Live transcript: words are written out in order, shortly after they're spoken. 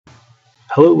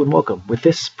Hello and welcome. With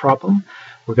this problem,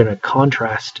 we're going to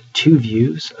contrast two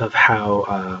views of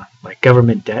how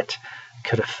government debt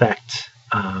could affect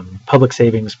public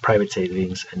savings, private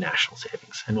savings, and national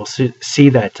savings. And we'll see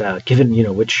that given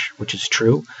which is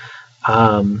true,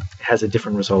 it has a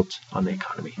different result on the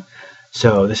economy.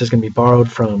 So this is going to be borrowed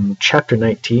from Chapter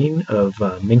 19 of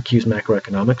Mankiw's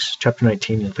Macroeconomics. Chapter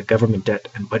 19 is the Government Debt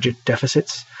and Budget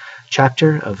Deficits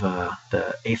chapter of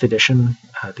the 8th edition,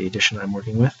 the edition I'm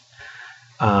working with.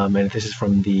 And this is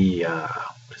from the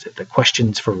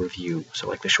questions for review, so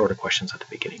like the shorter questions at the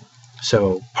beginning.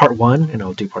 So part one, and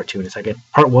I'll do part two in a second.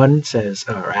 Part one says,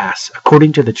 or asks,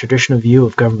 according to the traditional view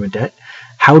of government debt,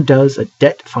 how does a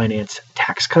debt finance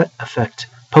tax cut affect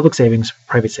public savings,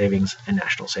 private savings, and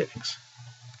national savings?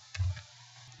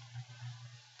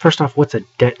 First off, what's a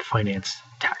debt finance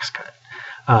tax cut?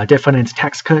 Debt finance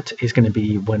tax cut is going to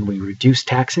be when we reduce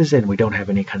taxes and we don't have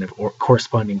any kind of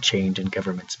corresponding change in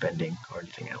government spending or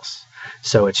anything else.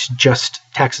 So it's just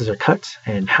taxes are cut,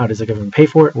 and how does the government pay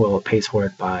for it? Well, it pays for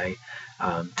it by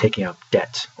taking out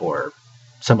debt or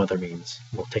some other means.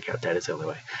 We'll take out debt as the only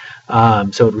way.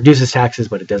 So it reduces taxes,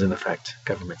 but it doesn't affect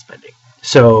government spending.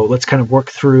 So let's kind of work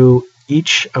through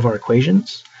each of our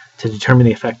equations to determine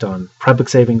the effect on public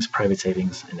savings, private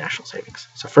savings, and national savings.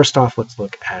 So first off, let's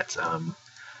look at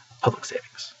public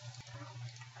savings.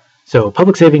 So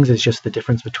public savings is just the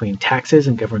difference between taxes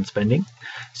and government spending.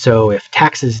 So if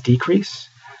taxes decrease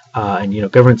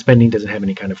and government spending doesn't have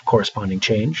any kind of corresponding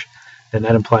change, then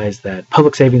that implies that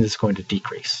public savings is going to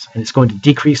decrease, and it's going to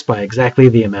decrease by exactly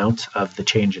the amount of the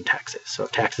change in taxes. So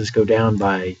if taxes go down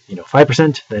by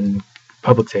 5%, then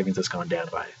public savings has gone down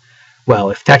by, well,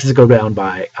 if taxes go down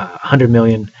by 100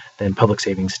 million, then public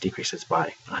savings decreases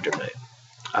by 100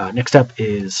 million. Next up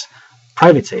is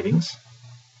private savings.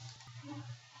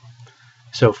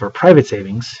 So for private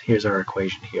savings, here's our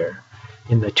equation here.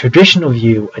 In the traditional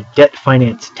view, a debt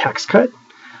finance tax cut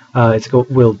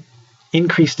will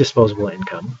increase disposable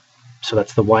income. So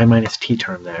that's the y minus t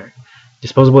term there.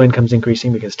 Disposable income is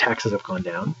increasing because taxes have gone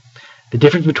down. The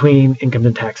difference between income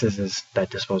and taxes is that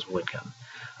disposable income.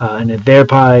 And it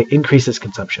thereby increases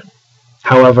consumption.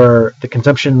 However, the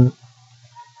consumption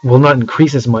will not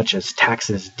increase as much as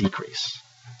taxes decrease.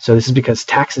 So this is because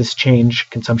taxes change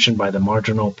consumption by the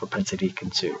marginal propensity to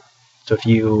consume. So if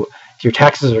your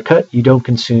taxes are cut, you don't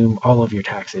consume all of your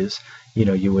taxes.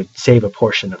 You would save a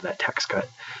portion of that tax cut.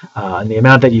 And the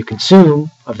amount that you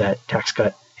consume of that tax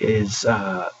cut is,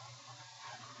 that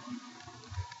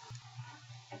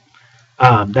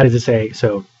is to say,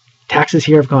 so taxes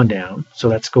here have gone down, so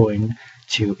that's going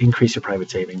to increase your private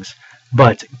savings.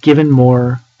 But given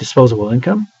more disposable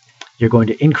income, you're going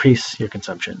to increase your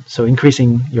consumption. So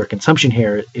increasing your consumption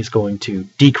here is going to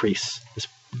decrease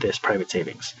this private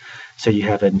savings. So you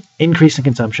have an increase in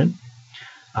consumption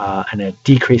and a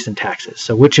decrease in taxes.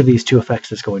 So which of these two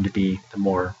effects is going to be the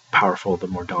more powerful, the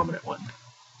more dominant one?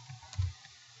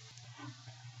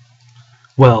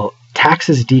 Well,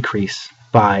 taxes decrease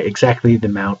by exactly the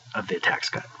amount of the tax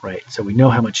cut, right? So we know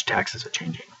how much taxes are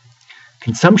changing.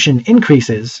 Consumption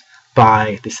increases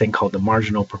by this thing called the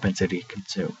marginal propensity to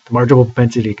consume. The marginal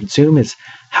propensity to consume is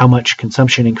how much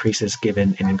consumption increases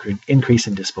given an increase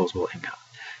in disposable income.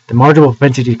 The marginal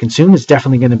propensity to consume is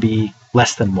definitely going to be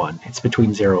less than 1. It's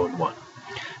between 0 and 1.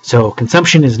 So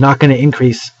consumption is not going to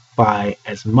increase by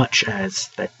as much as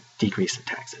that decrease in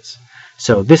taxes.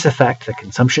 So this effect,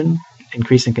 the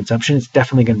increase in consumption, is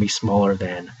definitely going to be smaller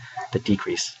than the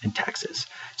decrease in taxes.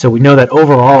 So we know that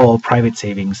overall private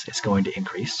savings is going to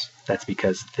increase. That's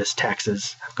because this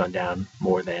taxes have gone down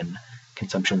more than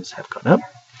consumptions have gone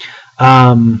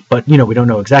up. But we don't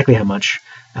know exactly how much,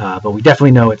 but we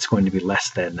definitely know it's going to be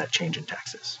less than that change in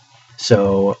taxes.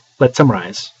 So let's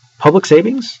summarize. Public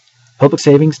savings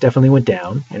definitely went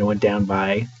down, and it went down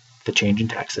by the change in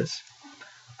taxes.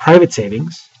 Private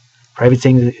savings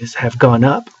have gone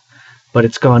up, but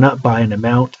it's gone up by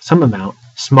some amount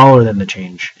smaller than the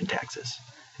change in taxes.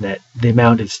 That the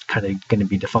amount is kind of going to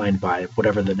be defined by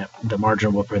whatever the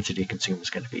marginal propensity to consume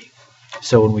is going to be.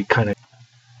 So when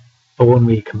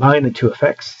we combine the two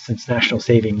effects, since national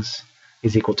savings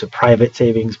is equal to private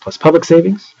savings plus public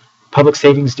savings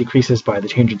decreases by the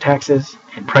change in taxes,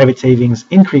 and private savings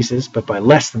increases but by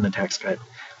less than the tax cut,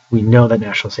 we know that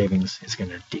national savings is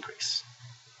going to decrease.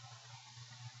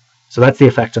 So that's the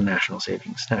effect on national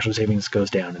savings. National savings goes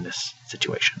down in this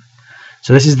situation.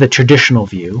 So this is the traditional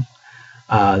view.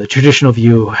 The traditional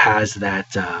view has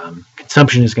that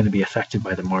consumption is going to be affected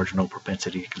by the marginal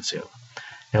propensity to consume.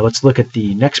 Now let's look at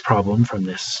the next problem from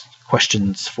this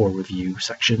questions for review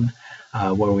section,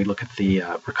 where we look at the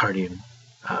Ricardian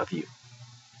view.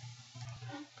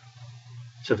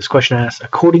 So this question asks,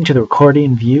 according to the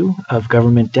Ricardian view of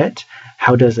government debt,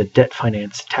 how does a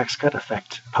debt-financed tax cut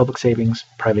affect public savings,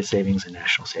 private savings, and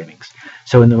national savings?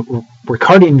 So in the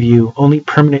Ricardian view, only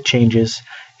permanent changes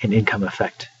in income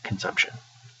affect consumption,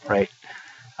 right?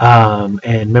 And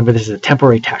remember, this is a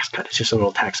temporary tax cut. It's just a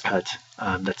little tax cut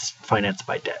that's financed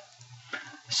by debt.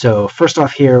 So first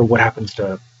off here, what happens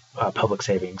to public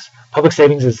savings? Public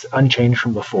savings is unchanged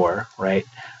from before, right?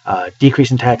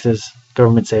 Decrease in taxes,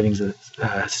 government savings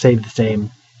stayed the same.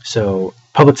 So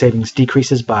public savings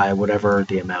decreases by whatever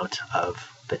the amount of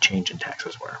the change in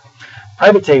taxes were.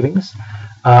 Private savings,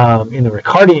 in the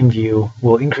Ricardian view,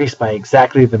 will increase by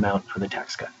exactly the amount of the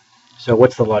tax cut. So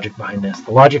what's the logic behind this?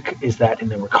 The logic is that in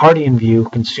the Ricardian view,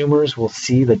 consumers will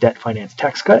see the debt-financed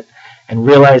tax cut and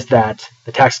realize that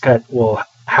the tax cut will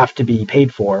have to be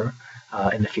paid for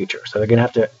in the future. So they're going to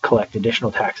have to collect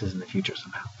additional taxes in the future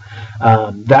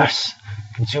somehow. Thus,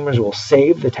 consumers will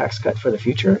save the tax cut for the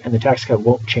future, and the tax cut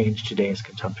won't change today's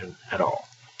consumption at all.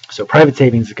 So private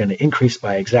savings is going to increase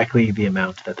by exactly the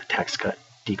amount that the tax cut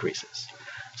decreases.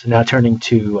 So now turning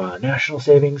to national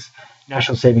savings.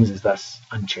 National savings is thus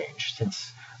unchanged.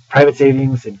 Since private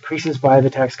savings increases by the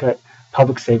tax cut,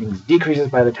 public savings decreases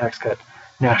by the tax cut,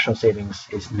 national savings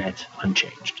is net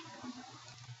unchanged.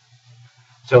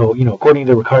 So, according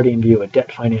to the Ricardian view, a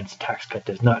debt-financed tax cut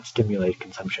does not stimulate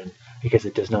consumption because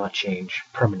it does not change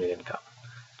permanent income.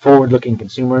 Forward-looking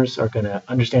consumers are going to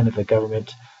understand that the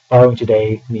government borrowing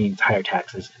today means higher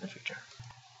taxes in the future.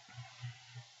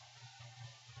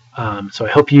 So I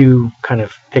hope you kind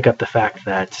of pick up the fact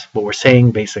that what we're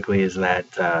saying basically is that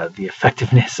the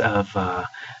effectiveness of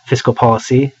fiscal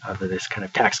policy, of this kind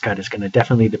of tax cut, is going to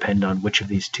definitely depend on which of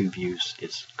these two views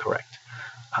is correct.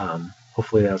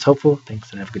 Hopefully that was helpful.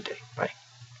 Thanks and have a good day. Bye.